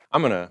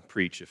I'm going to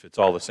preach if it's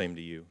all the same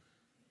to you.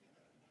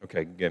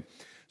 Okay, good.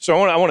 So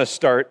I want to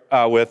start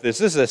with this.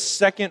 This is a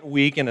second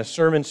week in a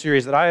sermon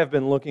series that I have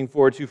been looking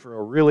forward to for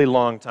a really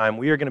long time.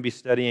 We are going to be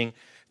studying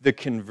the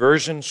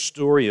conversion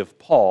story of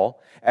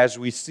Paul as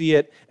we see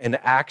it in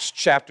Acts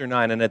chapter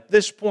 9. And at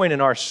this point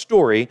in our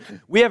story,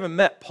 we haven't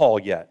met Paul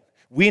yet.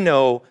 We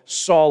know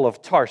Saul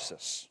of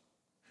Tarsus.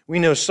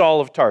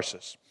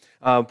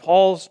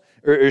 Saul's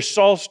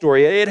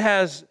story, it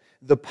has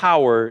the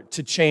power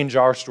to change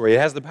our story. It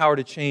has the power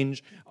to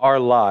change our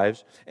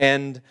lives.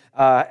 And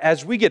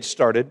as we get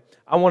started,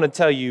 I want to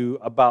tell you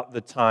about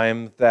the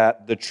time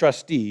that the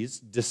trustees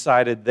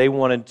decided they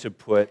wanted to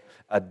put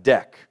a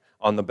deck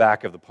on the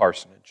back of the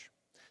parsonage.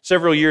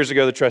 Several years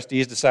ago, the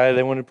trustees decided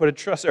they wanted to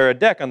put a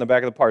deck on the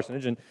back of the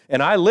parsonage,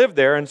 and I lived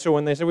there, and so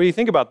when they said, "What do you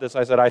think about this?"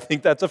 I said, "I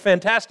think that's a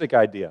fantastic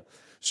idea."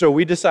 So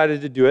we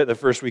decided to do it the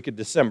first week of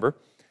December,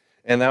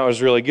 and that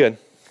was really good.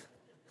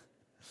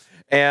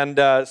 And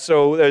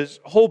so there's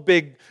a whole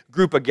big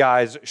group of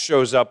guys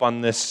shows up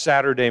on this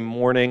Saturday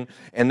morning,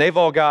 and they've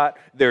all got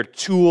their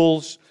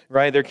tools,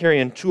 right? They're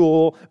carrying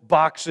tool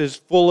boxes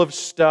full of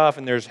stuff,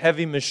 and there's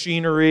heavy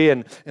machinery,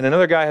 and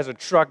another guy has a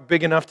truck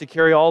big enough to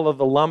carry all of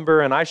the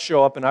lumber, and I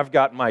show up, and I've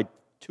got my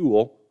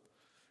tool,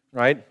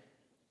 right?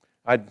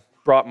 I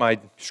brought my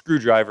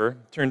screwdriver.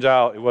 Turns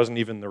out it wasn't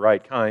even the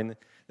right kind.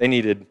 They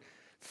needed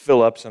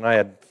Phillips, and I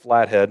had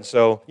flathead.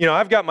 So,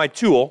 I've got my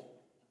tool.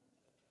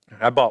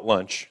 I bought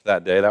lunch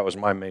that day. That was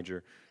my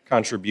major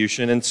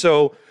contribution. And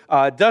so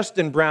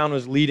Dustin Brown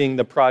was leading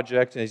the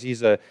project. As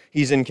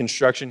he's in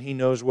construction. He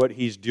knows what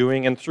he's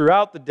doing. And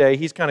throughout the day,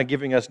 he's kind of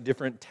giving us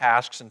different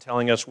tasks and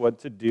telling us what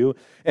to do.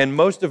 And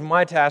most of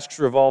my tasks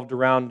revolved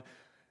around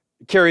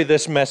carry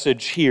this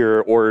message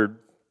here, or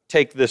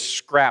take this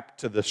scrap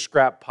to the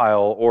scrap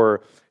pile,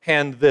 or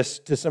hand this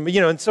to somebody.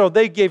 And so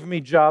they gave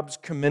me jobs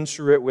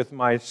commensurate with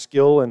my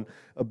skill and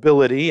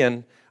ability,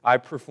 and I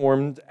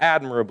performed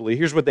admirably.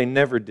 Here's what they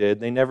never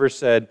did. They never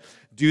said,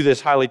 do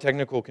this highly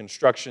technical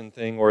construction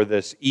thing or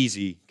this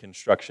easy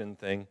construction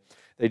thing.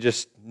 They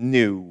just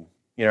knew.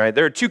 Right?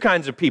 There are two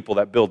kinds of people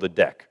that build a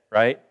deck,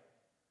 right?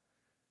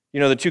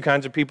 The two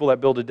kinds of people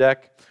that build a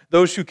deck?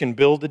 Those who can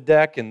build a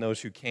deck and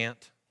those who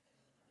can't.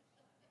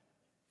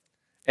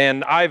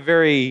 And I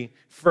very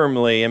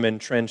firmly am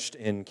entrenched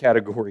in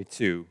category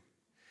 2.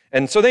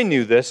 And so they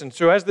knew this, and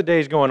so as the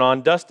day's going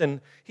on,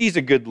 Dustin, he's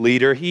a good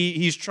leader.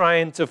 He's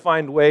trying to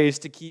find ways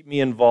to keep me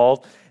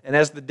involved. And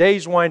as the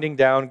day's winding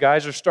down,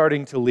 guys are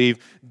starting to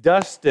leave.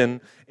 Dustin,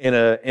 in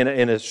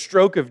a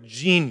stroke of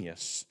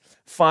genius,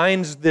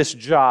 finds this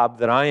job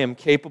that I am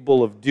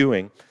capable of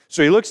doing.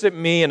 So he looks at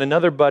me and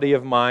another buddy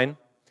of mine,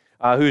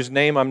 whose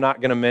name I'm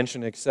not going to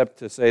mention except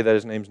to say that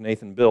his name's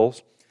Nathan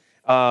Bills.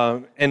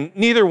 And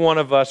neither one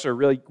of us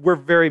we're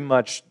very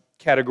much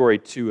category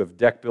 2 of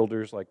deck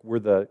builders, like we're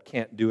the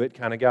can't do it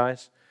kind of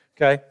guys,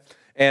 okay?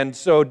 And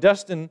so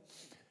Dustin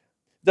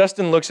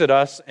looks at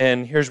us,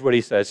 and here's what he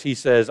says. He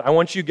says, "I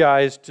want you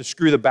guys to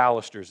screw the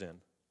balusters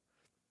in."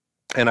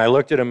 And I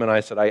looked at him and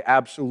I said, "I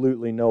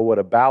absolutely know what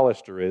a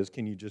baluster is.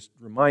 Can you just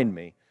remind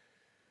me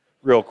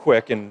real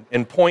quick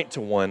and point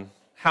to one?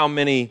 How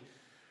many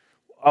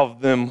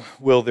of them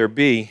will there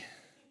be?"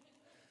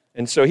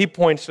 And so he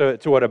points to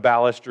what a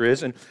baluster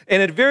is. And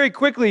it very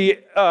quickly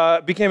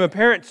became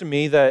apparent to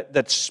me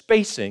that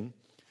spacing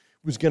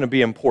was going to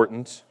be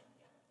important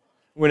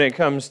when it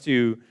comes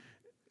to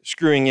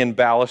screwing in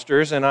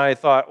balusters. And I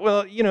thought,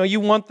 well, you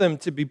want them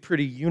to be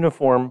pretty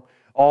uniform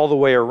all the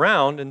way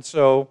around. And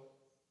so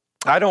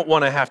I don't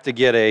want to have to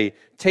get a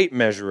tape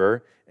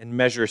measurer and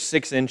measure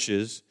 6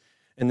 inches.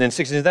 And then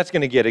 6 inches, that's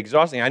going to get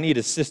exhausting. I need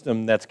a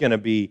system that's going to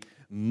be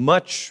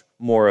much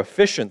more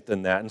efficient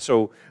than that. And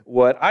so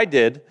what I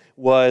did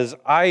was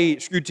I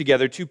screwed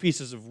together 2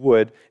 pieces of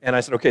wood, and I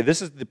said, okay,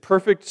 this is the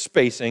perfect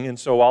spacing, and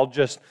so I'll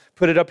just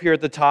put it up here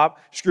at the top,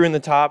 screw in the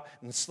top,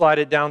 and slide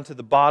it down to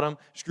the bottom,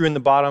 screw in the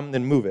bottom,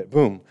 then move it.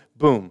 Boom,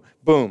 boom,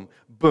 boom,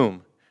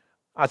 boom.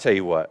 I'll tell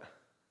you what,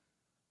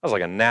 that was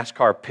like a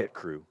NASCAR pit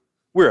crew.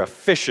 We're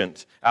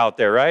efficient out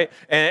there, right?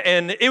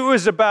 And it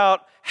was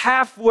about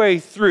halfway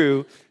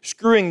through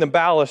screwing the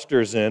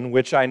balusters in,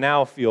 which I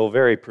now feel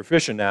very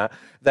proficient at,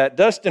 that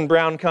Dustin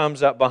Brown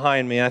comes up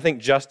behind me. I think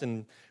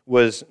Justin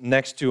was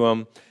next to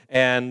him,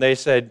 and they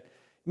said,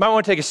 "You might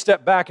want to take a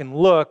step back and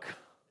look."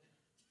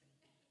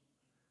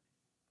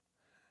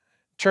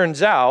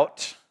 Turns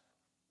out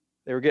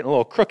they were getting a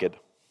little crooked.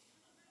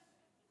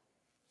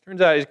 Turns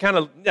out it's kind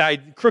of,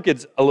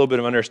 crooked's a little bit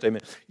of an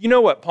understatement. You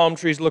know what palm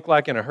trees look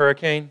like in a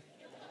hurricane?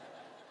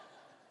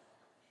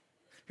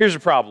 Here's the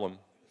problem.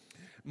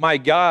 My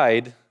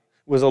guide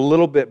was a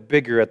little bit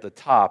bigger at the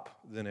top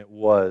than it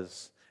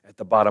was at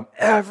the bottom,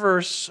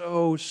 ever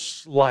so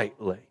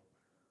slightly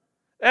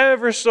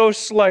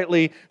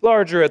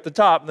larger at the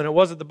top than it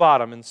was at the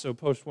bottom. And so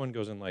post 1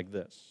 goes in like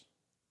this.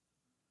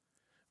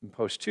 And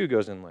post 2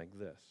 goes in like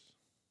this.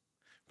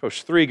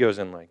 Post 3 goes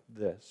in like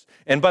this.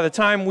 And by the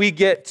time we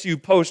get to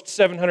post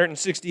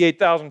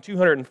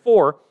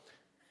 768,204,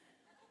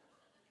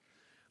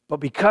 but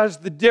because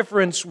the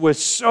difference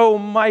was so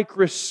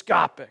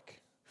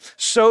microscopic,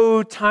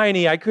 so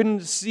tiny I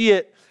couldn't see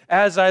it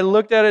as I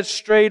looked at it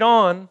straight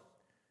on.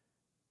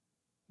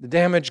 The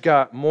damage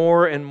got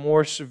more and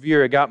more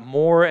severe. It got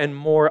more and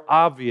more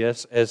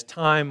obvious as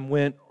time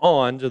went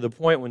on, to the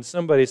point when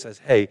somebody says,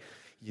 hey,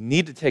 you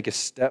need to take a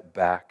step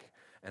back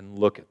and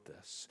look at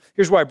this.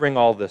 Here's why I bring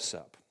all this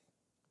up.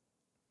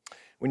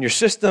 When your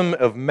system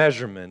of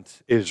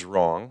measurement is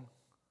wrong,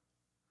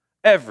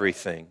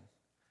 everything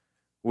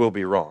will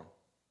be wrong.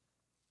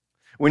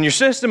 When your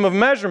system of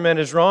measurement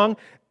is wrong,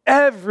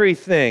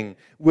 everything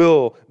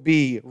will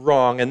be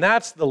wrong. And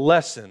that's the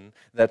lesson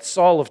that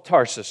Saul of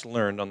Tarsus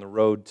learned on the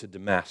road to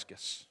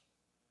Damascus.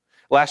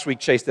 Last week,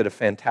 Chase did a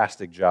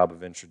fantastic job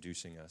of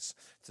introducing us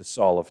to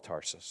Saul of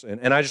Tarsus.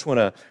 And I just want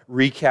to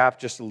recap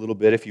just a little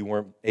bit if you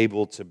weren't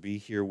able to be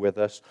here with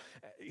us.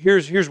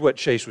 Here's what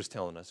Chase was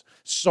telling us.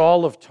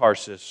 Saul of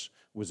Tarsus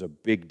was a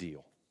big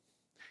deal.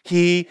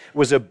 He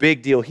was a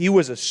big deal. He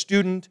was a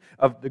student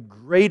of the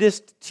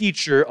greatest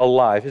teacher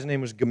alive. His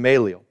name was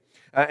Gamaliel.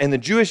 And the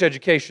Jewish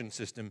education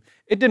system,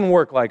 it didn't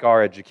work like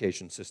our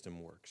education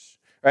system works.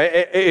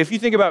 Right? If you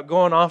think about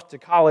going off to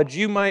college,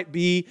 you might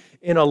be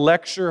in a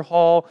lecture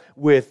hall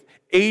with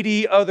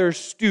 80 other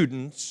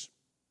students,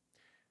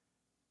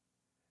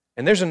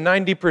 and there's a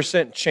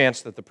 90%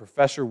 chance that the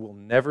professor will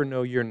never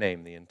know your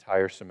name the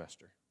entire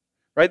semester.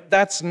 Right?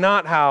 That's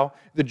not how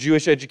the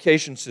Jewish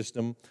education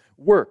system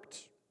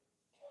worked.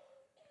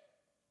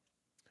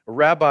 A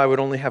rabbi would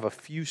only have a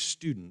few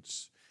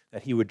students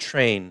that he would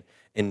train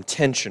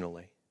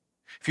intentionally.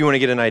 If you want to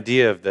get an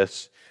idea of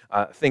this,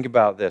 think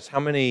about this. How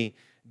many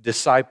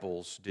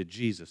disciples did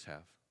Jesus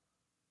have?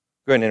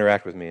 Go ahead and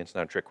interact with me. It's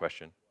not a trick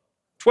question.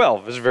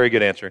 12 is a very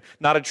good answer.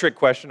 Not a trick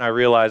question. I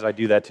realize I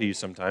do that to you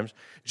sometimes.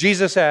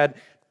 Jesus had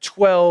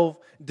 12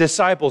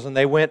 disciples, and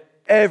they went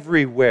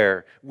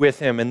everywhere with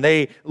him, and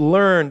they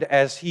learned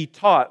as he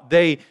taught.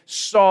 They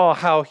saw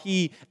how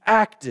he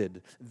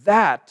acted.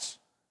 That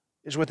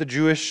is what the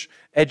Jewish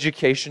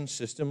education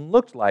system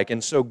looked like.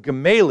 And so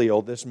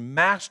Gamaliel, this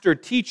master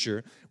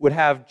teacher, would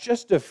have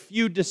just a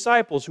few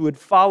disciples who would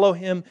follow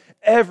him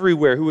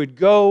everywhere, who would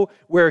go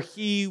where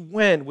he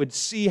went, would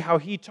see how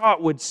he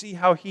taught, would see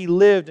how he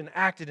lived and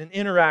acted and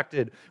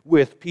interacted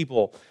with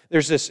people.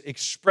 There's this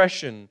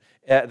expression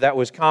that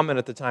was common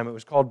at the time. It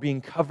was called being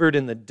covered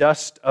in the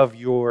dust of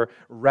your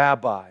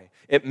rabbi.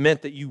 It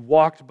meant that you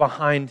walked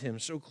behind him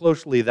so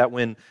closely that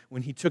when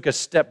he took a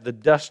step, the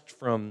dust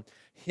from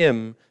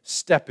him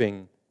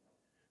stepping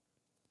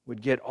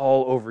would get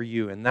all over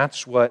you. And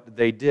that's what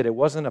they did. It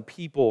wasn't a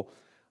people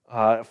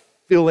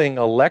filling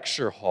a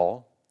lecture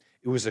hall.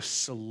 It was a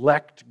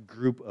select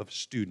group of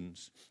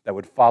students that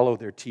would follow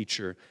their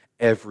teacher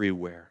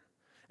everywhere.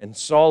 And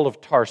Saul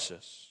of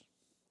Tarsus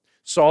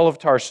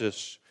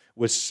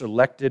was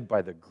selected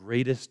by the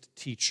greatest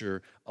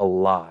teacher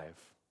alive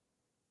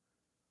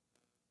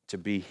to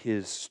be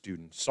his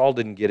student. Saul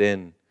didn't get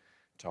in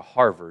to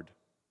Harvard.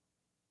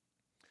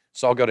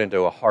 Saul got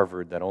into a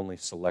Harvard that only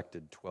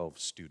selected 12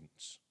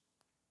 students.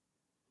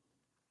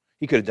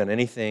 He could have done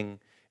anything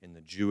in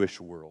the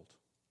Jewish world.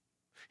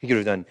 He could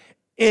have done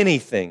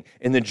anything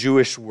in the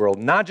Jewish world,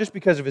 not just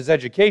because of his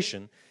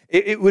education.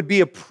 It would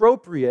be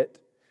appropriate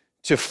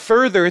to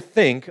further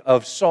think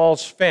of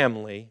Saul's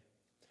family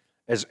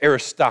as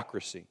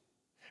aristocracy.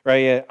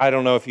 Right? I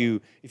don't know if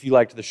you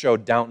liked the show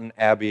Downton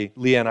Abbey.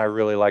 Leah and I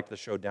really liked the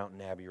show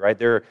Downton Abbey, right?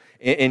 There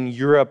in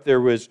Europe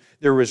there was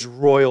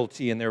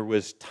royalty, and there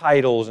was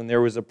titles, and there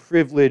was a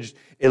privileged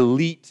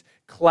elite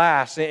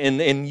class,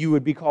 and you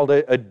would be called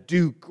a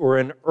duke or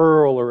an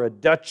earl or a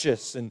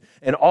duchess,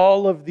 and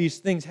all of these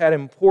things had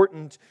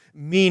important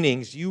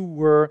meanings. You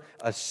were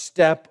a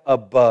step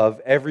above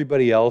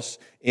everybody else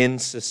in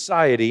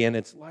society, and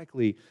it's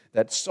likely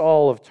that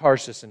Saul of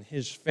Tarsus and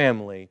his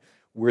family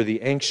were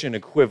the ancient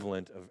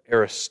equivalent of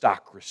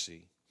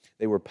aristocracy.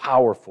 They were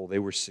powerful. They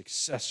were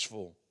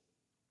successful.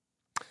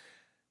 They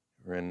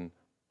were in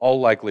all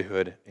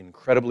likelihood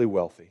incredibly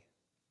wealthy.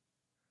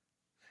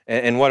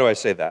 And why do I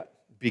say that?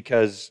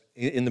 Because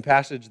in the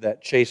passage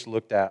that Chase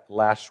looked at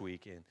last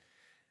week,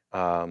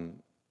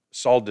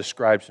 Saul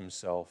describes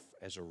himself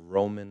as a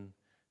Roman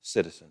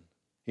citizen.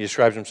 He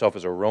describes himself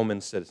as a Roman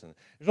citizen.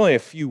 There's only a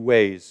few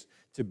ways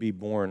to be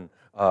born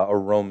a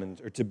Roman,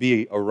 or to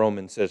be a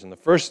Roman citizen. The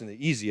first and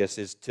the easiest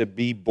is to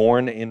be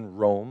born in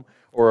Rome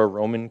or a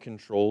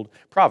Roman-controlled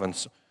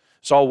province.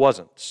 Saul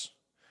wasn't.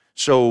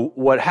 So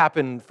what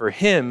happened for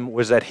him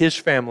was that his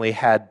family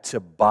had to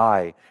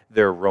buy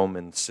their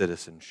Roman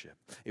citizenship.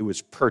 It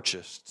was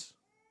purchased.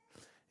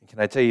 And can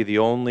I tell you, the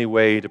only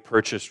way to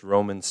purchase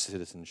Roman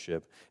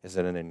citizenship is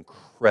at an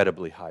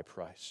incredibly high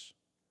price.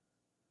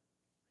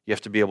 You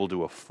have to be able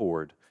to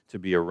afford to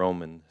be a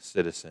Roman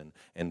citizen,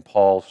 and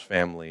Paul's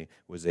family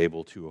was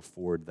able to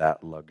afford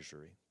that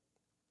luxury.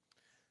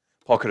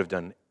 Paul could have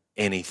done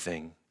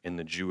anything in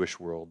the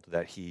Jewish world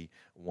that he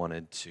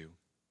wanted to.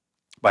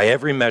 By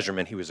every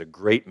measurement, he was a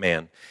great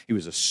man. He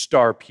was a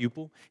star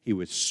pupil. He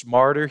was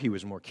smarter. He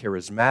was more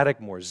charismatic,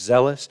 more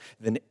zealous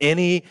than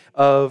any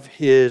of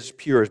his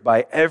peers.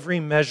 By every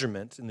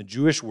measurement in the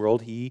Jewish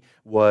world, he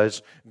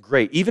was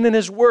great. Even in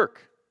his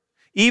work,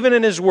 Even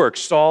in his work,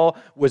 Saul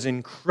was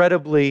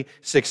incredibly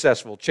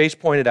successful. Chase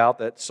pointed out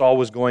that Saul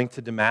was going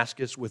to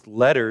Damascus with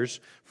letters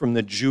from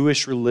the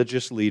Jewish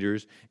religious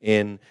leaders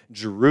in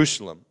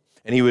Jerusalem.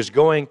 And he was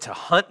going to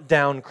hunt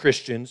down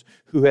Christians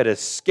who had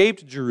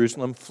escaped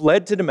Jerusalem,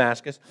 fled to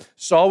Damascus.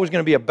 Saul was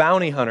going to be a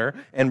bounty hunter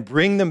and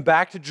bring them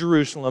back to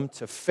Jerusalem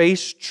to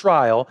face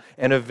trial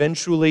and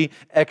eventually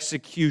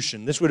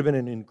execution. This would have been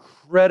an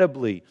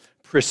incredibly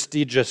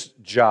prestigious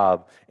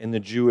job in the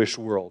Jewish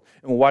world.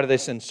 And why did they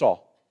send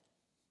Saul?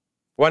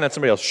 Why not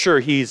somebody else? Sure,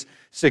 he's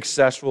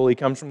successful. He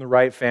comes from the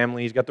right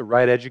family. He's got the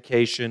right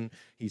education.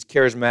 He's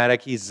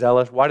charismatic. He's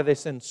zealous. Why did they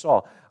send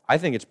Saul? I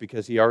think it's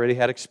because he already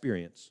had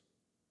experience.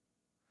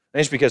 And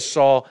it's because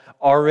Saul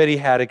already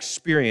had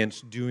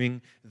experience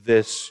doing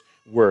this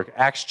work.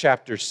 Acts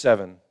chapter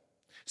 7.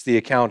 It's the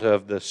account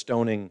of the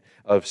stoning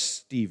of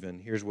Stephen.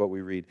 Here's what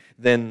we read.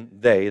 Then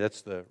they,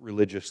 that's the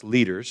religious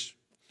leaders,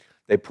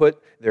 they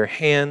put their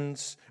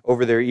hands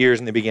over their ears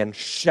and they began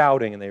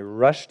shouting, and they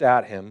rushed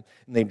at him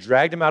and they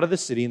dragged him out of the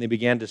city and they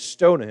began to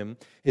stone him.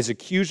 His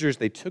accusers,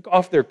 they took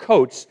off their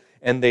coats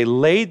and they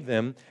laid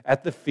them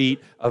at the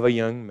feet of a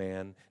young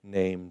man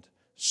named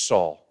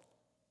Saul.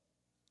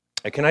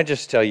 And can I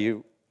just tell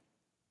you,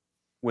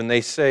 when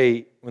they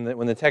say, when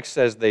the text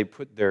says they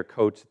put their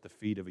coats at the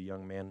feet of a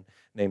young man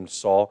named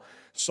Saul,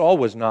 Saul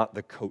was not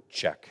the coat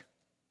check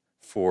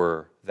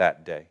for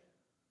that day,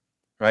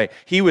 right?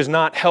 He was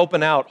not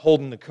helping out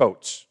holding the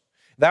coats.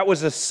 That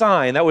was a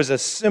sign, that was a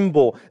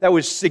symbol, that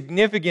was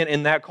significant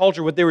in that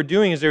culture. What they were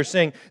doing is they were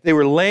saying they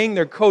were laying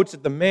their coats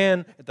at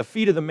the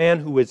feet of the man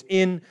who was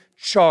in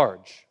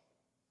charge.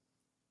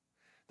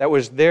 That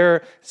was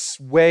their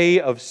way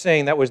of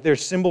saying, that was their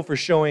symbol for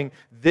showing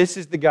this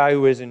is the guy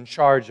who is in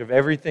charge of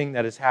everything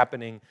that is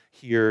happening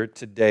here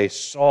today.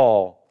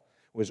 Saul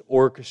was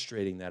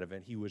orchestrating that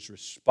event. He was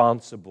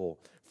responsible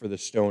for the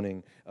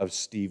stoning of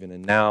Stephen.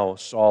 And now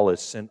Saul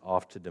is sent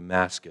off to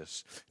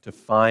Damascus to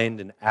find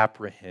and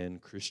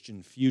apprehend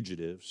Christian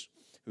fugitives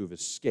who have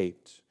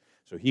escaped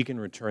so he can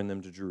return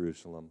them to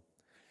Jerusalem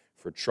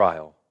for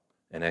trial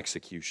and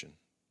execution.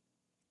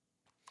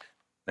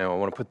 Now, I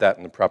want to put that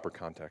in the proper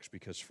context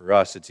because for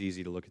us, it's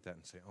easy to look at that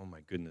and say, oh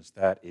my goodness,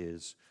 that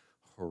is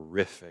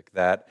horrific.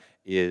 That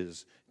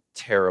is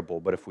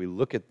terrible. But if we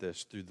look at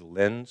this through the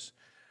lens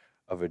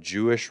of a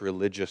Jewish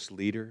religious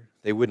leader,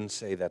 they wouldn't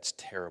say that's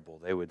terrible.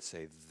 They would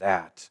say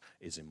that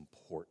is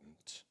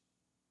important.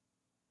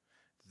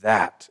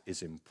 That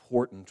is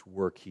important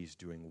work he's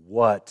doing.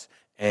 What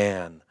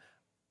an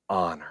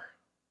honor.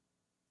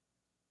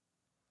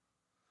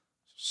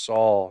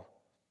 Saul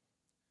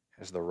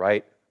has the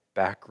right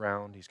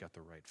background, he's got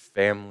the right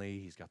family,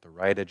 he's got the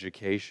right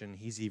education,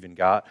 he's even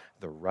got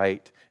the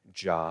right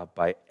job.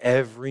 By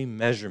every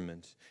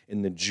measurement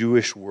in the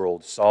Jewish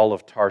world, Saul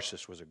of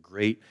Tarsus was a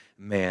great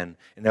man.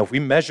 And now if we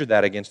measure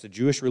that against the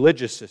Jewish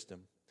religious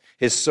system,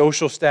 his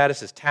social status,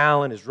 his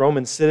talent, his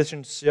Roman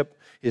citizenship,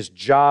 his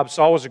job,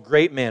 Saul was a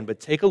great man. But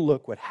take a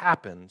look what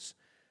happens.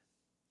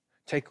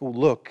 Take a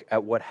look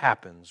at what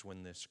happens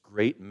when this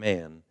great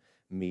man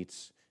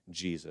meets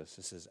Jesus.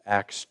 This is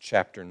Acts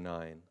chapter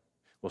 9.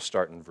 We'll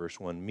start in verse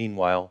 1.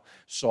 Meanwhile,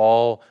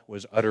 Saul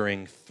was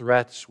uttering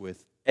threats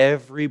with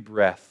every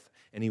breath,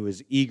 and he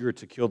was eager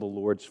to kill the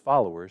Lord's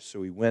followers,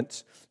 so he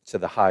went to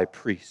the high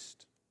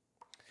priest.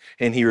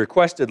 And he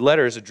requested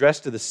letters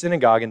addressed to the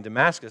synagogue in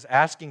Damascus,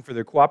 asking for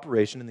their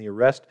cooperation in the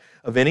arrest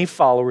of any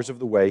followers of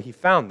the way he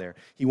found there.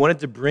 He wanted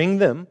to bring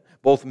them,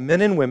 both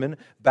men and women,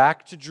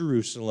 back to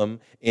Jerusalem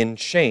in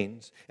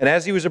chains. And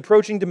as he was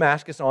approaching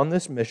Damascus on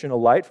this mission, a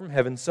light from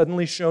heaven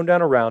suddenly shone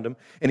down around him,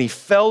 and he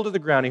fell to the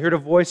ground. He heard a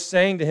voice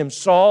saying to him,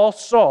 Saul,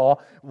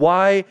 Saul,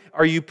 why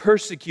are you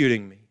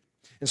persecuting me?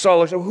 And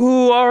Saul said,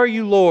 Who are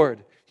you,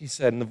 Lord? He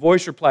said, and the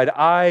voice replied,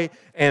 I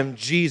am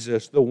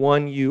Jesus, the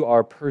one you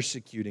are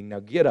persecuting.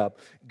 Now get up,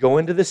 go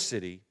into the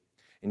city,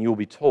 and you will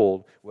be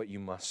told what you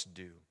must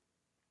do.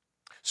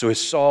 So as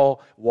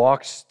Saul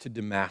walks to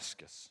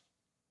Damascus,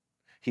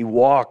 he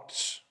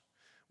walked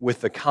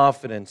with the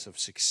confidence of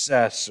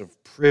success,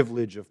 of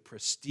privilege, of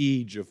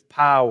prestige, of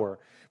power.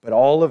 But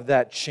all of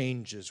that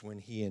changes when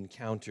he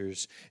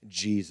encounters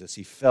Jesus.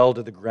 He fell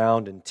to the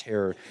ground in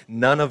terror,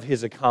 none of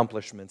his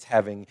accomplishments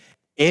having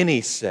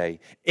any say,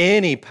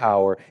 any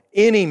power,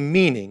 any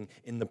meaning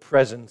in the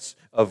presence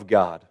of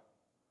God.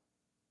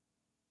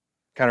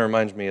 Kind of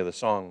reminds me of the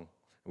song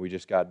we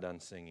just got done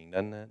singing,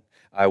 doesn't it?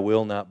 I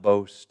will not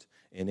boast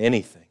in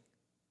anything.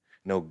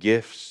 No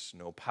gifts,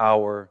 no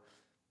power,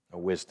 no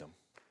wisdom.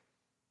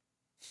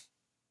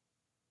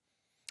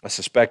 I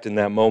suspect in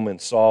that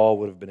moment, Saul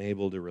would have been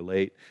able to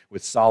relate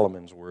with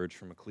Solomon's words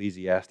from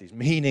Ecclesiastes.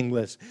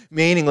 Meaningless,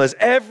 meaningless.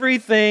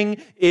 Everything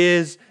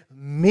is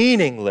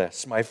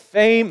meaningless. My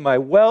fame, my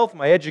wealth,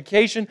 my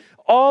education,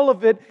 all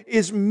of it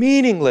is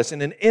meaningless.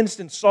 In an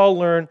instant, Saul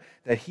learned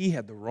that he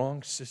had the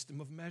wrong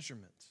system of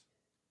measurement.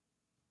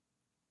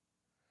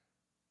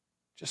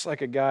 Just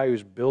like a guy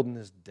who's building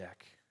his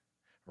deck,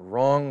 a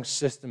wrong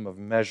system of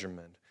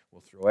measurement will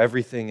throw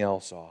everything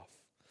else off.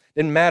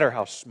 Didn't matter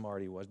how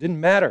smart he was. Didn't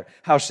matter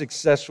how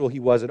successful he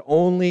was. It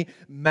only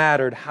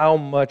mattered how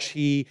much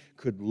he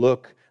could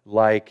look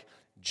like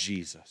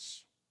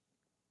Jesus.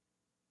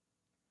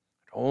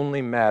 It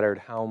only mattered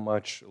how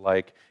much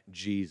like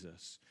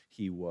Jesus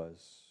he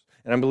was.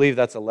 And I believe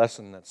that's a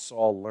lesson that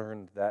Saul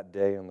learned that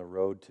day on the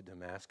road to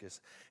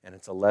Damascus, and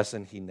it's a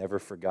lesson he never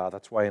forgot.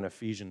 That's why in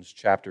Ephesians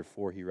chapter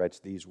 4 he writes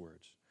these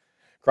words.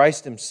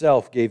 Christ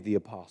himself gave the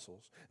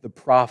apostles, the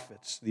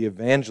prophets, the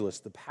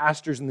evangelists, the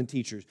pastors, and the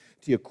teachers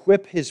to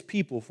equip his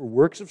people for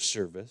works of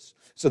service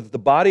so that the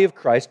body of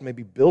Christ may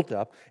be built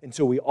up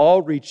until we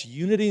all reach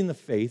unity in the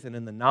faith and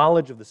in the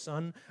knowledge of the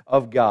Son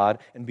of God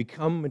and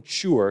become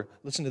mature,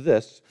 listen to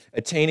this,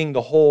 attaining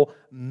the whole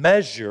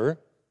measure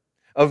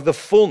of the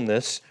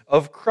fullness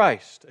of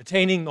Christ.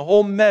 Attaining the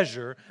whole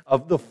measure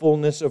of the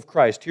fullness of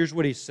Christ. Here's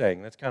what he's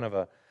saying. That's kind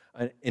of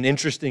an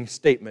interesting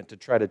statement to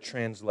try to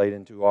translate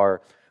into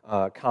our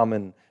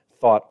common,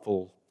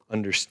 thoughtful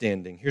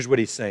understanding. Here's what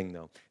he's saying,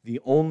 though. The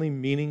only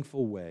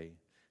meaningful way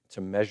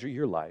to measure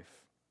your life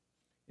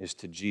is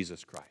to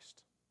Jesus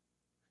Christ.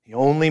 The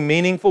only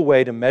meaningful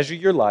way to measure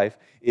your life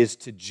is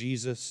to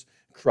Jesus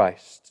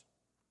Christ.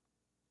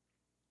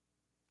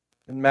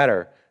 It doesn't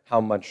matter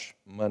how much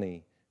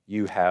money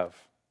you have.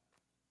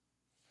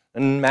 It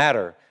doesn't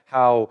matter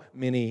how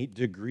many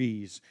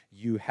degrees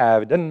you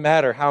have. It doesn't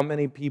matter how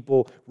many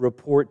people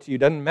report to you. It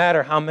doesn't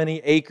matter how many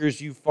acres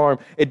you farm.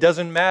 It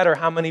doesn't matter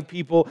how many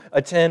people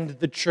attend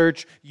the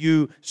church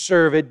you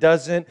serve. It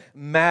doesn't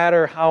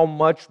matter how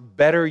much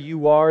better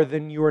you are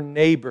than your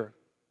neighbor.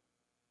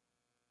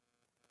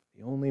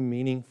 The only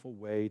meaningful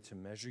way to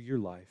measure your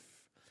life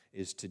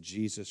is to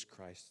Jesus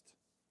Christ.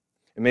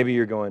 And maybe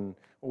you're going,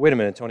 well, wait a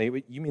minute,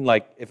 Tony, you mean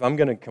like if I'm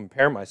going to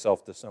compare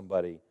myself to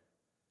somebody,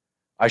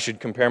 I should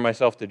compare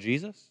myself to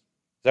Jesus?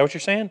 Is that what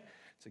you're saying?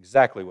 It's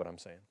exactly what I'm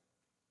saying.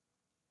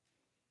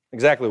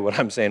 Exactly what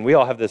I'm saying. We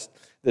all have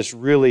this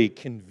really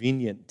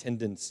convenient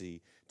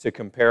tendency to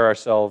compare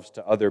ourselves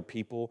to other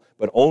people,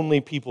 but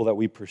only people that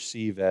we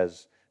perceive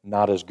as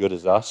not as good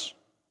as us.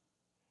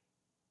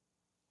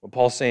 What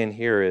Paul's saying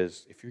here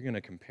is, if you're going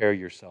to compare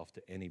yourself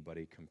to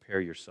anybody, compare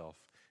yourself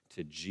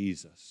to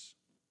Jesus.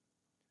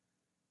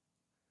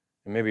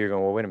 And maybe you're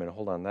going, well, wait a minute,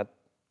 hold on.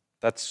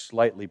 That's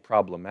slightly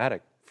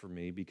problematic for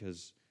me,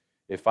 because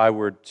if I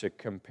were to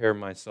compare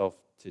myself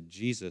to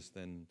Jesus,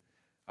 then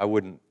I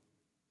wouldn't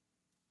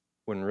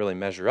really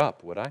measure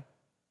up, would I?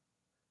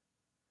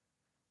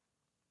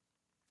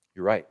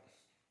 You're right.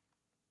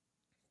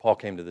 Paul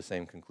came to the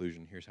same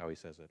conclusion. Here's how he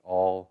says it.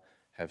 All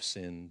have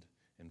sinned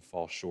and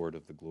fall short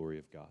of the glory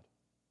of God.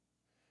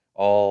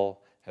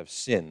 All have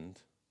sinned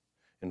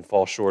and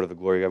fall short of the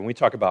glory of God. When we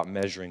talk about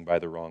measuring by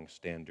the wrong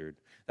standard,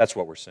 that's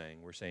what we're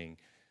saying. We're saying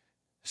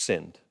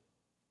sinned.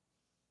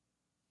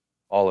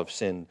 All have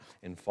sinned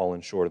and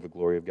fallen short of the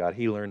glory of God.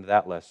 He learned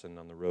that lesson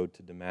on the road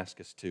to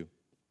Damascus too.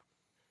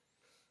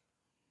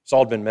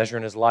 Saul had been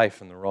measuring his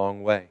life in the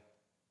wrong way.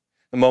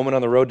 The moment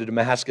on the road to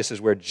Damascus is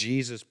where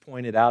Jesus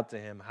pointed out to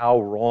him how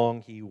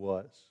wrong he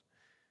was.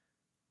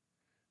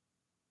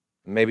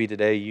 Maybe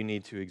today you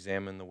need to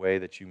examine the way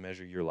that you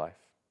measure your life.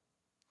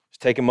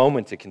 Just take a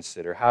moment to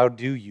consider, how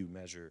do you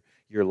measure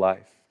your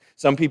life?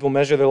 Some people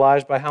measure their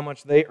lives by how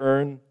much they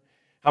earn,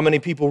 how many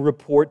people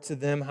report to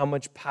them, how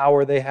much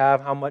power they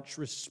have, how much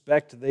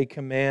respect they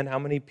command, how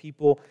many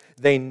people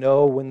they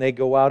know when they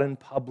go out in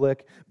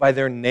public, by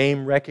their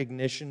name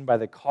recognition, by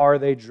the car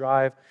they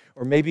drive,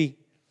 or maybe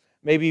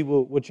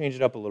we'll change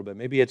it up a little bit.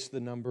 Maybe it's the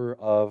number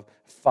of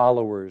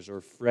followers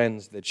or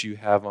friends that you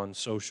have on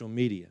social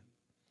media,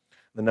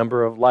 the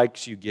number of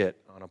likes you get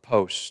on a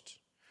post,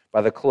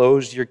 by the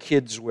clothes your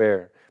kids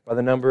wear, by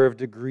the number of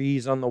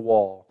degrees on the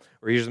wall,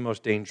 or here's the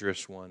most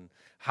dangerous one,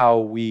 how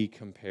we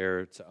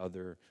compare to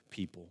other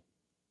people.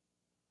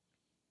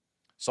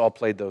 Saul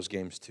played those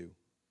games too.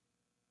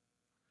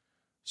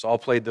 Saul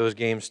played those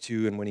games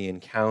too, and when he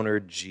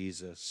encountered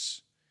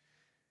Jesus,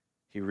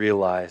 he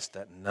realized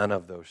that none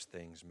of those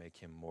things make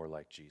him more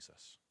like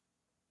Jesus.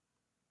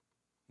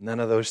 None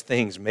of those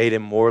things made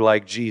him more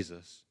like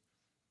Jesus.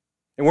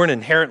 They weren't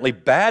inherently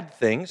bad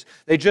things.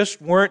 They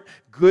just weren't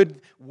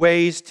good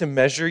ways to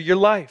measure your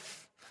life.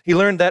 He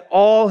learned that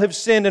all have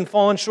sinned and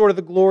fallen short of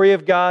the glory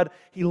of God.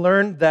 He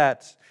learned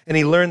that. And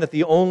he learned that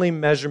the only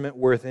measurement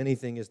worth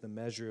anything is the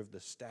measure of the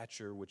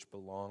stature which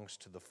belongs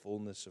to the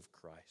fullness of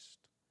Christ.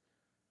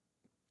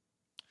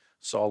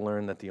 Saul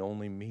learned that the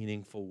only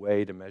meaningful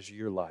way to measure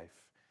your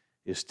life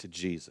is to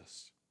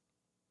Jesus.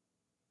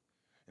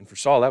 And for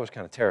Saul, that was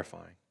kind of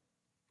terrifying.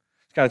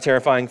 It's kind of a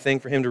terrifying thing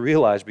for him to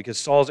realize, because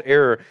Saul's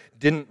error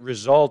didn't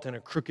result in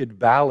a crooked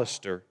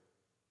baluster.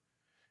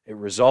 It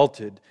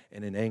resulted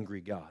in an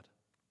angry God.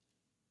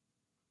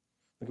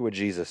 Look at what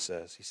Jesus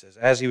says. He says,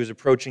 as he was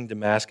approaching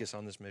Damascus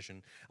on this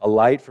mission, a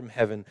light from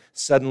heaven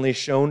suddenly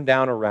shone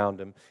down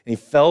around him, and he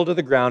fell to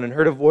the ground and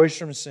heard a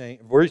voice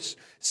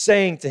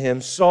saying to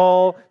him,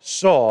 Saul,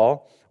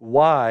 Saul,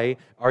 why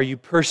are you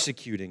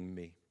persecuting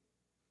me?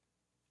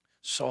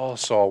 Saul,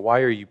 Saul, why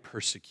are you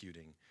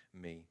persecuting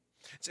me?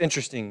 It's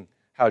interesting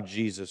how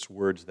Jesus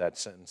words that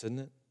sentence, isn't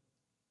it?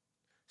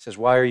 He says,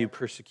 why are you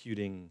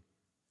persecuting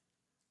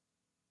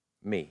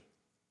me.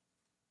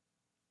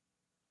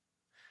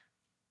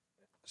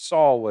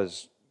 Saul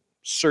was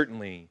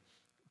certainly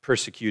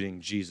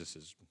persecuting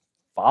Jesus'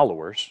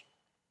 followers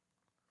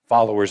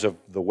of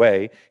the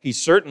way. He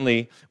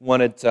certainly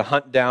wanted to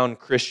hunt down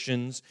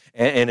Christians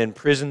and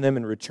imprison them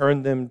and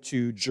return them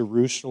to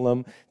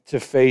Jerusalem to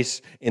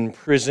face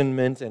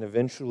imprisonment and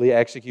eventually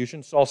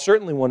execution. Saul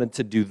certainly wanted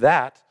to do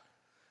that.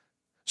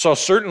 Saul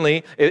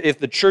certainly, if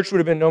the church would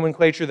have been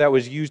nomenclature that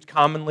was used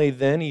commonly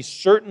then, he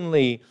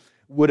certainly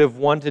would have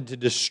wanted to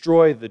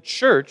destroy the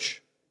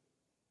church.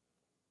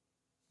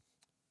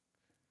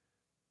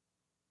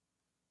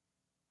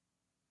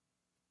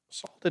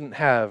 Saul didn't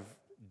have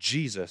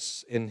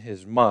Jesus in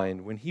his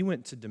mind. When he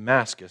went to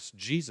Damascus,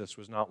 Jesus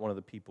was not one of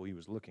the people he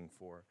was looking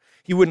for.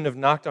 He wouldn't have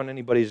knocked on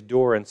anybody's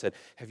door and said,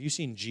 "Have you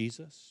seen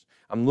Jesus?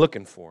 I'm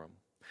looking for him.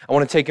 I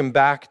want to take him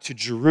back to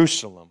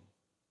Jerusalem."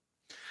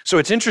 So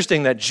it's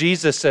interesting that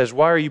Jesus says,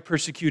 "Why are you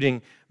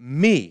persecuting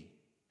me?"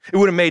 It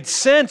would have made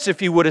sense if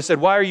he would have said,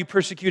 "Why are you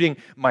persecuting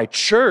my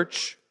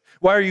church?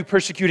 Why are you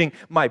persecuting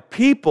my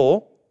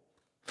people?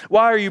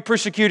 Why are you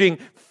persecuting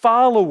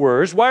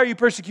followers? Why are you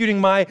persecuting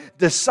my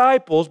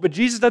disciples?" But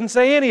Jesus doesn't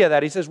say any of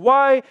that. He says,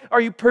 "Why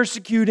are you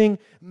persecuting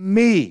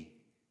me?"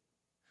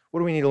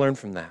 What do we need to learn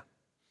from that?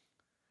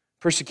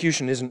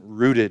 Persecution isn't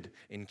rooted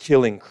in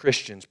killing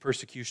Christians.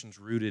 Persecution's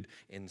rooted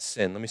in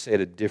sin. Let me say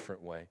it a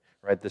different way.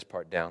 Write this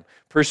part down.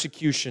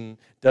 Persecution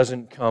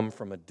doesn't come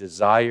from a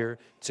desire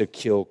to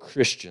kill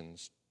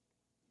Christians.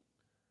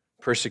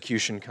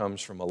 Persecution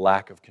comes from a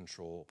lack of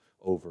control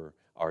over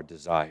our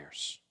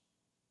desires.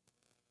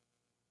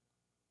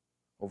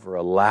 Over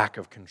a lack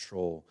of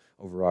control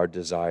over our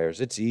desires.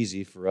 It's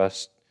easy for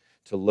us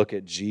to look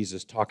at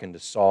Jesus talking to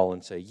Saul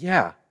and say,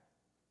 yes,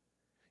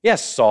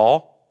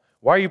 Saul,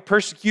 why are you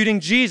persecuting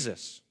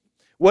Jesus?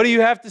 What do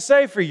you have to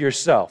say for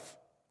yourself?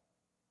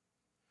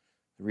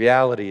 The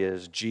reality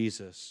is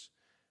Jesus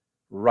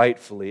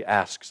rightfully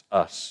asks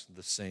us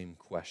the same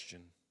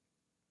question.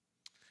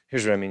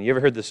 Here's what I mean. You ever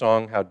heard the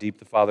song, "How Deep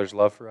the Father's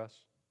Love for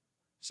Us"?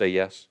 Say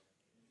yes.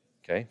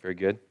 Okay, very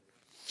good.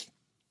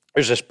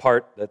 There's this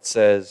part that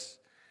says,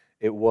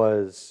 "It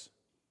was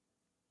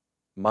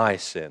my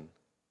sin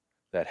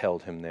that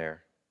held him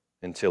there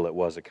until it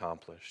was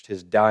accomplished.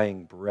 His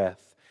dying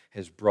breath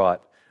has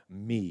brought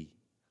me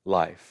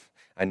life.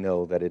 I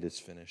know that it is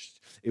finished."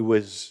 It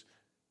was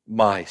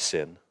my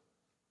sin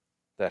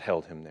that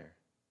held him there.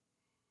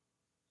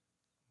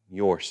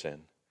 Your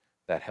sin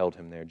that held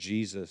him there.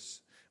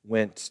 Jesus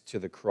went to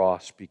the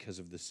cross because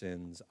of the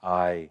sins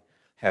I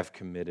have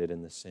committed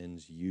and the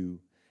sins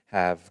you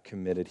have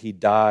committed. He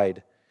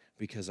died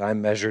because I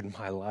measured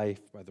my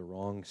life by the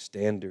wrong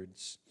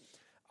standards.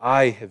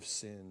 I have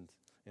sinned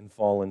and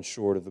fallen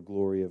short of the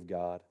glory of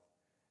God.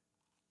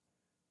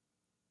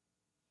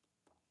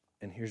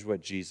 And here's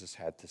what Jesus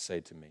had to say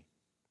to me.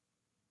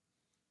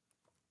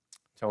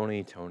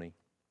 Tony,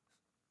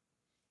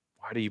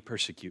 why do you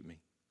persecute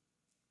me?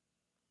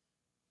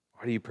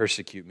 Why do you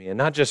persecute me? And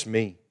not just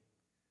me.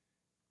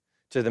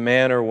 To the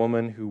man or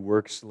woman who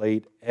works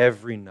late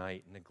every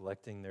night,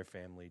 neglecting their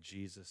family,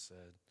 Jesus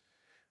said,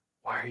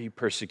 "Why are you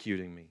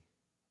persecuting me?"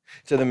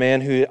 To the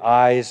man whose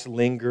eyes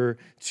linger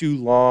too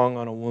long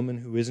on a woman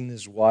who isn't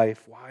his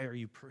wife, "Why are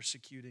you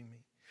persecuting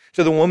me?"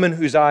 To the woman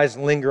whose eyes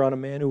linger on a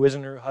man who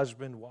isn't her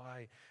husband,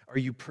 "Why are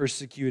you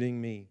persecuting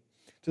me?"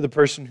 To the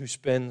person who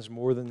spends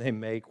more than they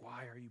make,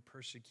 "Why are you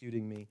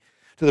persecuting me?"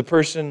 To the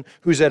person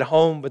who's at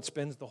home but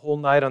spends the whole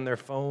night on their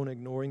phone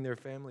ignoring their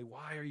family,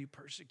 "Why are you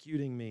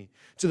persecuting me?"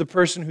 To the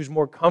person who's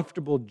more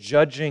comfortable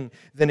judging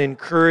than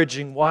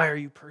encouraging, "Why are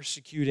you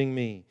persecuting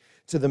me?"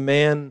 To the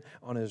man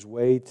on his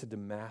way to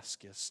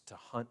Damascus to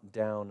hunt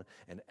down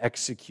and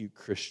execute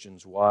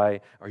Christians, "Why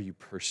are you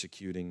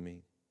persecuting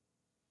me?"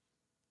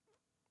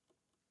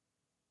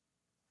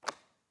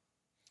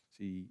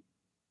 See,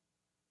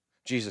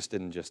 Jesus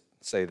didn't just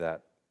say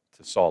that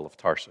to Saul of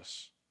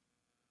Tarsus.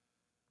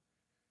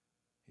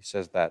 He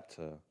says that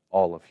to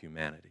all of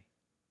humanity.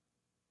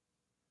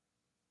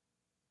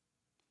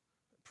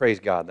 Praise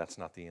God, that's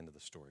not the end of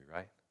the story,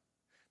 right?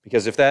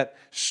 Because if that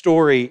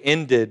story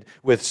ended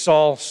with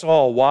 "Saul,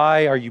 Saul,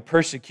 why are you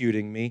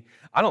persecuting me?"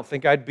 I don't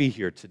think I'd be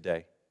here today.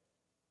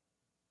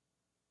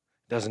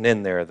 It doesn't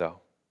end there,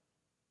 though.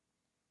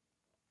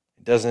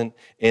 It doesn't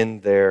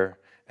end there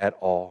at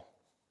all.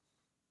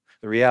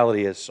 The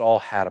reality is Saul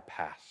had a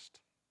past.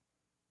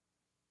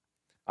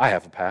 I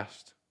have a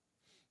past.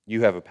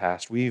 You have a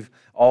past. We've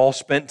all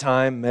spent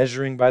time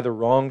measuring by the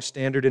wrong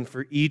standard, and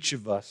for each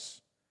of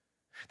us,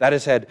 that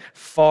has had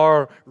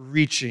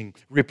far-reaching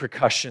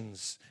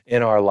repercussions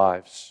in our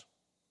lives.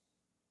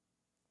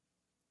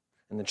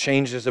 And the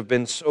changes have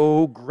been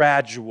so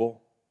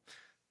gradual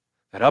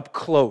that up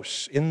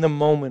close, in the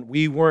moment,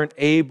 we weren't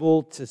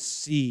able to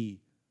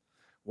see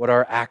what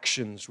our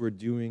actions were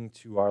doing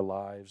to our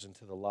lives and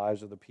to the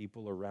lives of the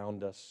people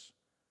around us.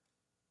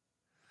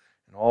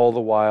 And all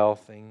the while,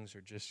 things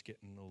are just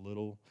getting a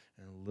little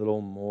and a little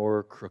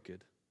more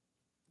crooked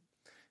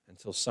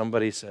until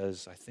somebody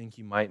says, "I think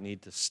you might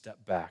need to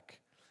step back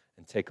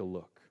and take a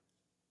look."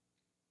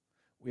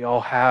 We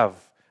all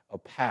have a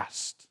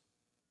past.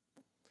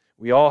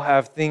 We all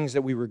have things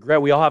that we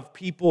regret. We all have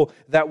people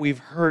that we've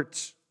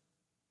hurt.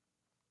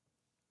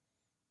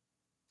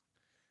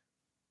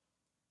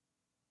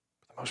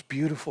 The most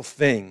beautiful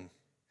thing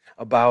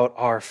about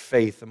our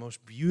faith, the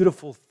most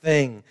beautiful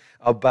thing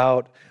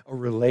about a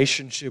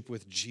relationship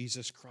with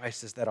Jesus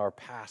Christ is that our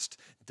past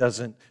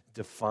doesn't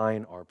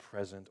define our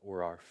present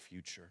or our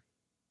future.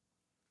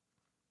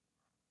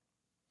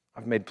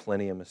 I've made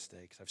plenty of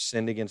mistakes. I've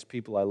sinned against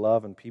people I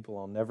love and people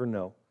I'll never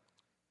know.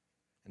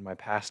 And my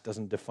past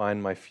doesn't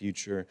define my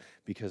future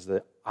because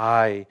that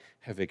I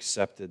have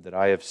accepted that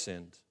I have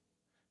sinned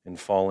and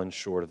fallen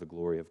short of the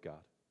glory of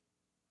God.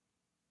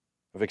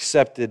 I've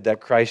accepted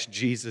that Christ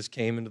Jesus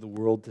came into the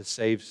world to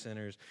save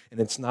sinners. And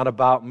it's not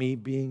about me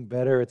being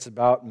better. It's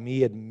about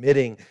me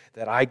admitting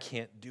that I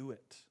can't do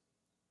it.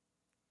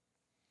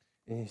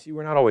 And you see,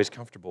 we're not always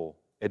comfortable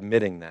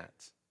admitting that.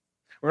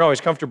 We're not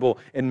always comfortable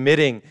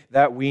admitting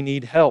that we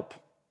need help.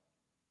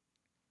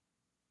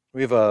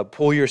 We have a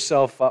pull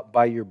yourself up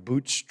by your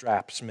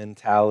bootstraps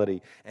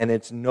mentality. And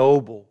it's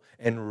noble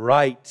and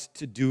right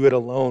to do it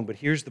alone. But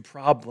here's the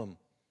problem.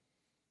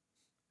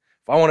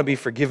 If I want to be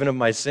forgiven of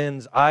my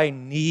sins, I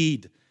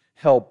need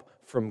help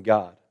from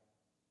God.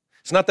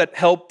 It's not that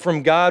help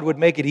from God would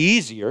make it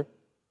easier.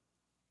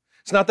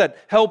 It's not that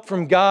help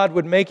from God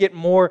would make it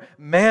more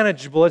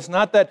manageable. It's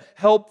not that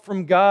help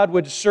from God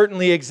would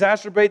certainly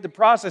exacerbate the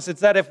process.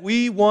 It's that if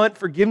we want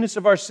forgiveness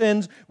of our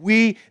sins,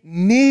 we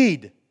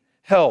need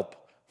help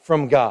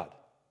from God.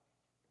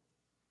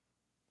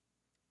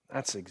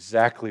 That's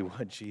exactly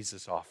what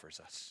Jesus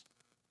offers us.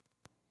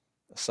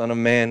 The Son of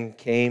Man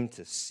came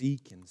to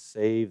seek and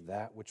save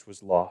that which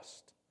was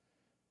lost.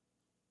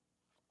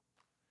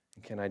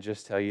 And can I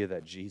just tell you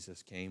that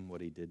Jesus came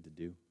what He did to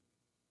do?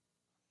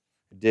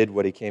 He did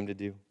what He came to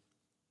do.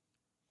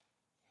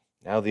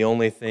 Now the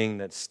only thing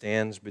that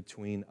stands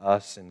between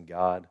us and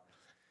God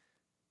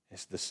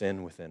is the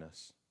sin within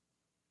us.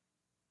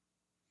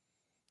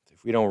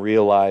 If we don't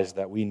realize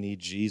that we need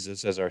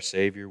Jesus as our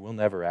Savior, we'll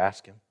never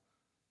ask Him.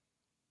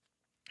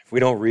 If we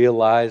don't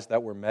realize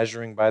that we're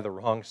measuring by the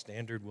wrong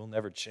standard, we'll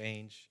never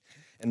change.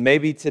 And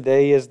maybe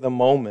today is the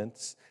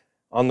moment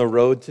on the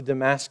road to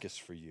Damascus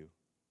for you.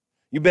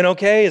 You've been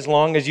okay as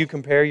long as you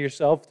compare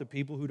yourself to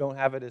people who don't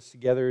have it as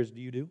together as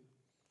you do.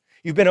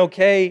 You've been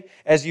okay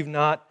as you've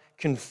not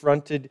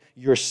confronted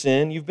your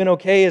sin. You've been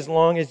okay as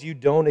long as you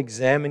don't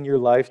examine your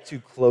life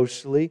too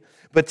closely.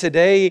 But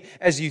today,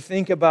 as you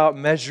think about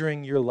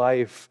measuring your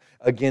life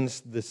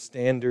against the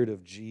standard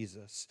of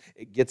Jesus,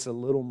 it gets a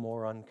little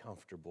more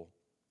uncomfortable.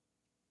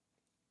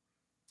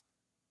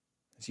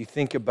 As you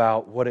think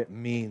about what it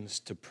means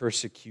to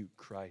persecute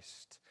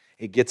Christ,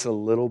 it gets a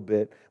little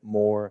bit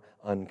more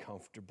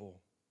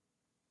uncomfortable.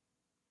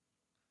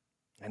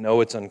 I know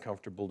it's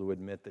uncomfortable to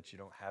admit that you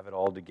don't have it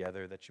all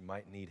together, that you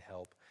might need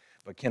help.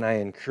 But can I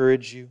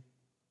encourage you?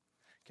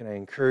 Can I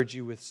encourage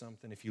you with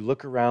something? If you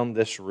look around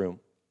this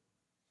room,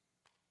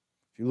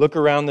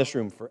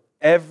 for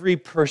every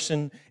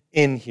person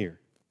in here,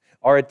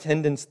 our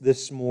attendance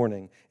this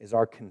morning is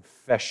our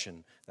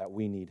confession that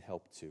we need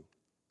help too.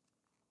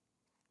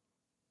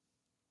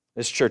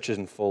 This church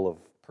isn't full of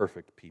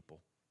perfect people.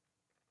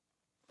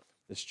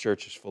 This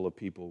church is full of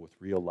people with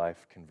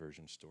real-life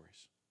conversion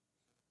stories.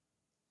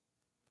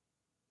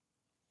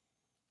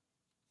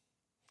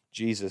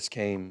 Jesus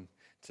came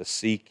to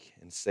seek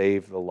and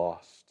save the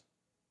lost.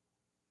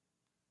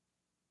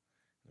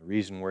 The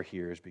reason we're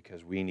here is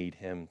because we need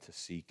Him to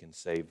seek and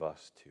save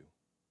us too.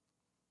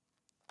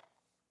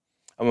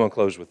 I'm going to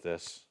close with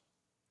this.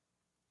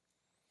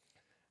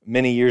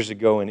 Many years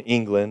ago in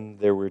England,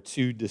 there were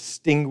two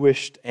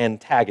distinguished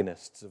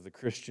antagonists of the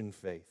Christian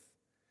faith,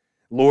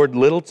 Lord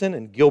Lyttelton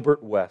and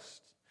Gilbert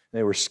West.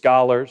 They were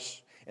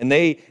scholars, and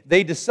they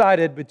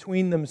decided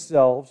between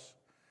themselves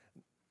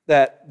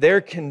that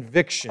their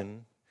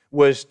conviction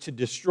was to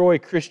destroy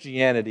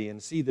Christianity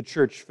and see the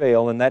church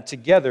fail, and that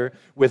together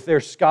with their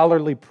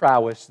scholarly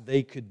prowess,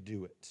 they could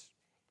do it.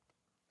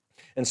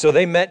 And so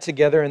they met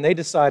together and they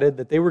decided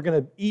that they were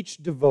going to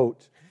each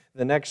devote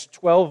the next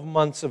 12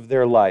 months of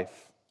their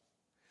life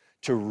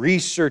to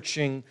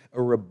researching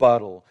a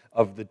rebuttal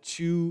of the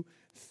two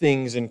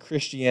things in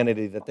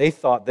Christianity that they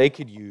thought they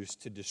could use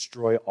to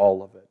destroy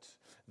all of it.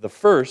 The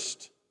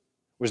first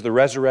was the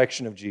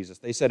resurrection of Jesus.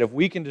 They said if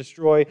we can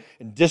destroy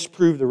and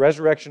disprove the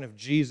resurrection of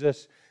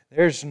Jesus,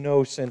 there's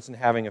no sense in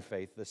having a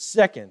faith. The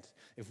second,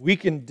 if we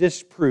can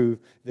disprove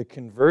the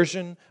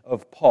conversion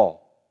of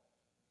Paul,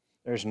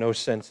 there's no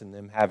sense in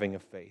them having a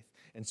faith.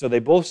 And so they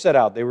both set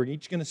out. They were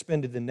each going to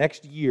spend the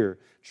next year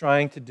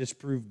trying to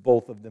disprove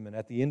both of them. And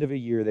at the end of a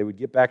year, they would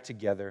get back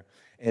together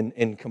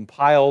and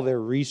compile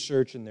their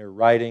research and their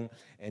writing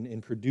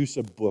and produce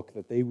a book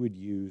that they would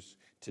use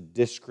to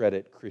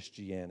discredit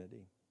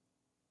Christianity.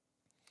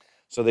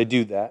 So they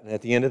do that. And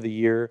at the end of the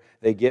year,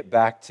 they get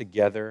back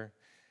together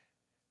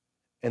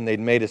and they'd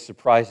made a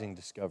surprising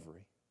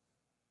discovery.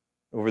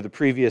 Over the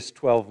previous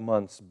 12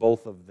 months,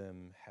 both of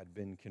them had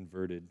been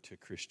converted to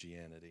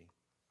Christianity.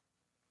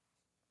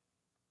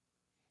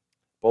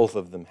 Both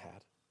of them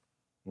had.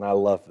 And I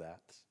love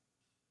that.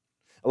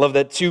 I love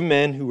that two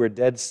men who were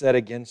dead set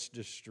against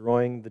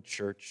destroying the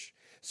church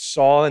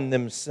saw in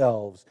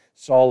themselves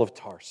Saul of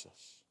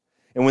Tarsus.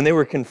 And when they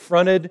were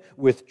confronted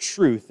with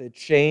truth, it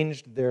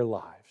changed their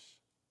lives.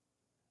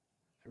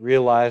 They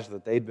realized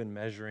that they'd been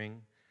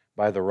measuring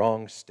by the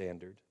wrong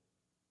standard.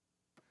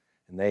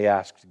 And they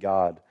asked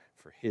God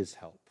for His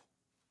help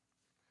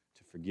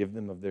to forgive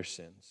them of their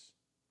sins.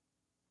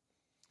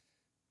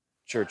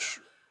 Church,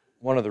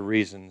 one of the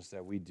reasons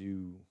that we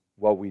do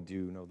what we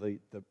do,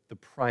 the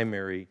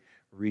primary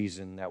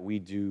reason that we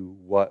do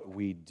what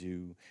we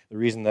do, the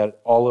reason that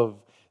all of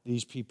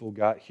these people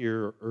got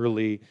here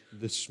early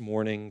this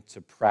morning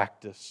to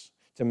practice,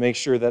 to make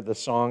sure that the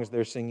songs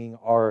they're singing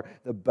are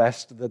the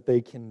best that they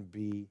can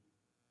be.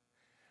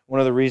 One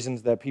of the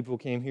reasons that people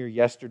came here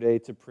yesterday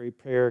to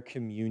prepare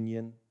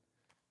communion,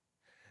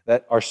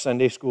 that our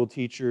Sunday school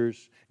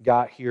teachers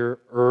got here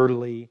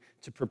early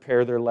to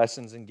prepare their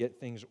lessons and get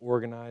things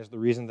organized, the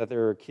reason that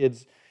there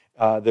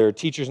are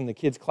teachers in the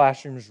kids'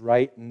 classrooms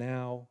right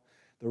now,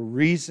 the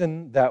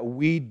reason that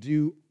we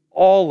do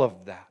all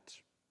of that,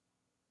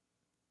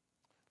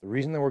 the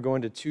reason that we're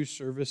going to 2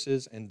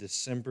 services in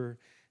December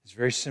is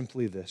very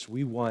simply this.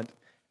 We want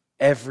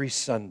every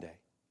Sunday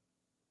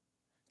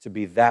to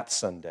be that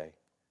Sunday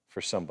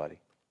for somebody.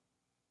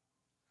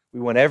 We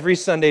want every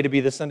Sunday to be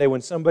the Sunday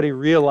when somebody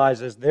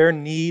realizes their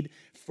need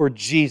for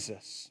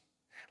Jesus.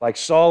 Like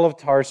Saul of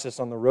Tarsus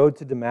on the road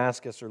to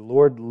Damascus or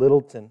Lord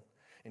Littleton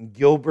and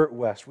Gilbert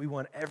West. We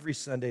want every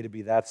Sunday to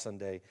be that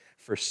Sunday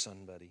for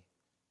somebody.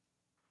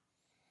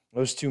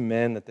 Those two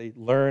men that they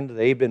learned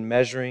they'd been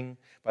measuring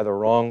by the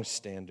wrong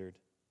standard.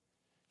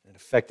 It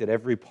affected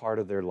every part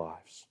of their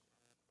lives.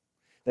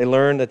 They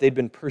learned that they'd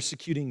been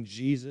persecuting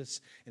Jesus,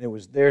 and it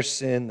was their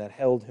sin that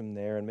held him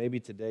there. And maybe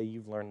today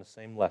you've learned the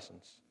same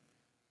lessons.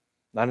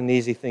 Not an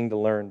easy thing to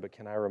learn, but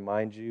can I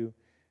remind you,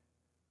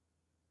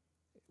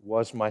 it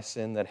was my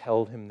sin that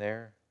held him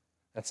there.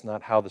 That's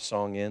not how the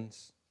song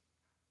ends.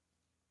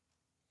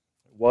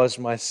 It was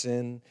my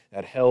sin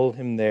that held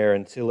him there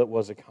until it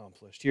was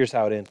accomplished. Here's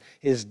how it ends.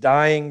 His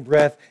dying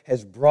breath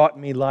has brought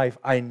me life.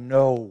 I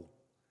know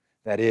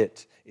that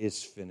it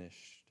is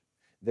finished.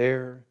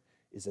 There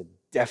is a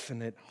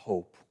definite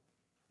hope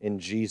in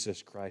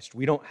Jesus Christ.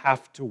 We don't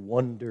have to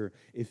wonder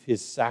if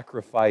His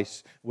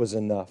sacrifice was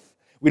enough.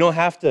 We don't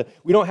have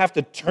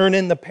to turn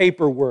in the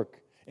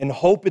paperwork and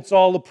hope it's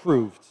all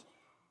approved.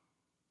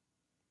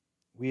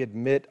 We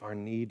admit our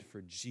need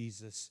for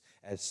Jesus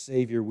as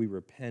Savior. We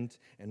repent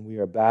and we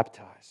are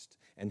baptized.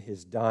 And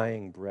His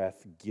dying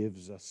breath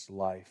gives us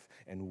life.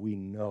 And we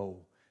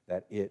know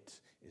that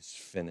it is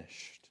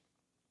finished.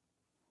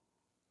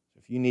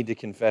 If you need to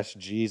confess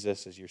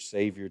Jesus as your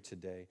Savior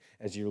today,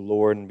 as your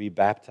Lord, and be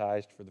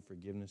baptized for the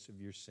forgiveness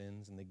of your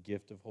sins and the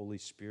gift of Holy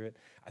Spirit,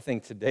 I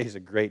think today's a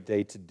great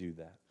day to do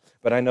that.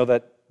 But I know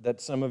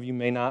that some of you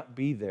may not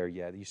be there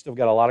yet. You still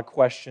got a lot of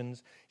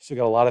questions. You still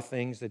got a lot of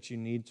things that you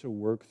need to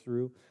work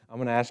through. I'm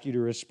going to ask you to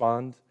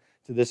respond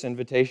to this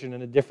invitation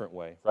in a different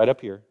way. Right up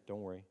here.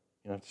 Don't worry.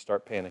 You don't have to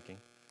start panicking.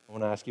 I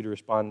want to ask you to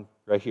respond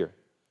right here.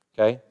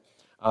 Okay?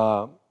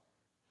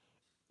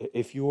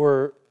 If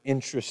you're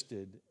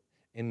interested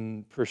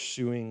in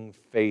pursuing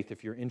faith,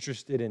 if you're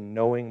interested in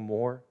knowing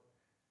more,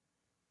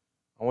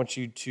 I want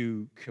you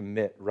to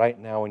commit right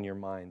now in your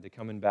mind to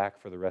coming back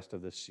for the rest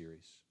of this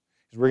series.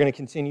 Because we're going to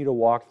continue to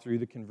walk through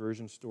the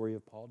conversion story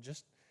of Paul.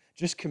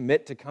 Just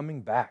commit to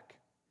coming back.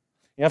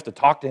 You don't have to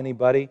talk to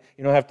anybody.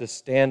 You don't have to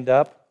stand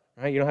up.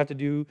 Right? You don't have to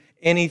do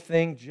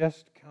anything.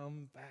 Just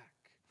come back.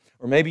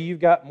 Or maybe you've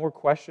got more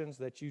questions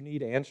that you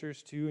need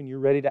answers to and you're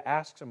ready to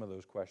ask some of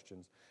those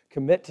questions.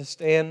 Commit to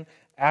stand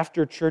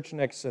after church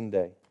next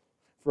Sunday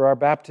for our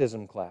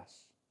baptism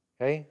class.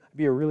 Okay? It'd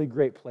be a really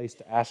great place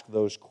to ask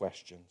those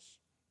questions.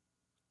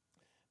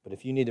 But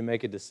if you need to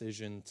make a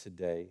decision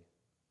today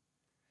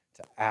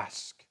to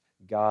ask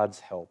God's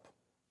help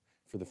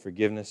for the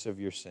forgiveness of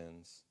your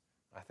sins,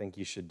 I think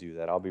you should do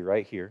that. I'll be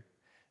right here.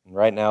 And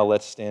right now,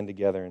 let's stand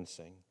together and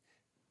sing.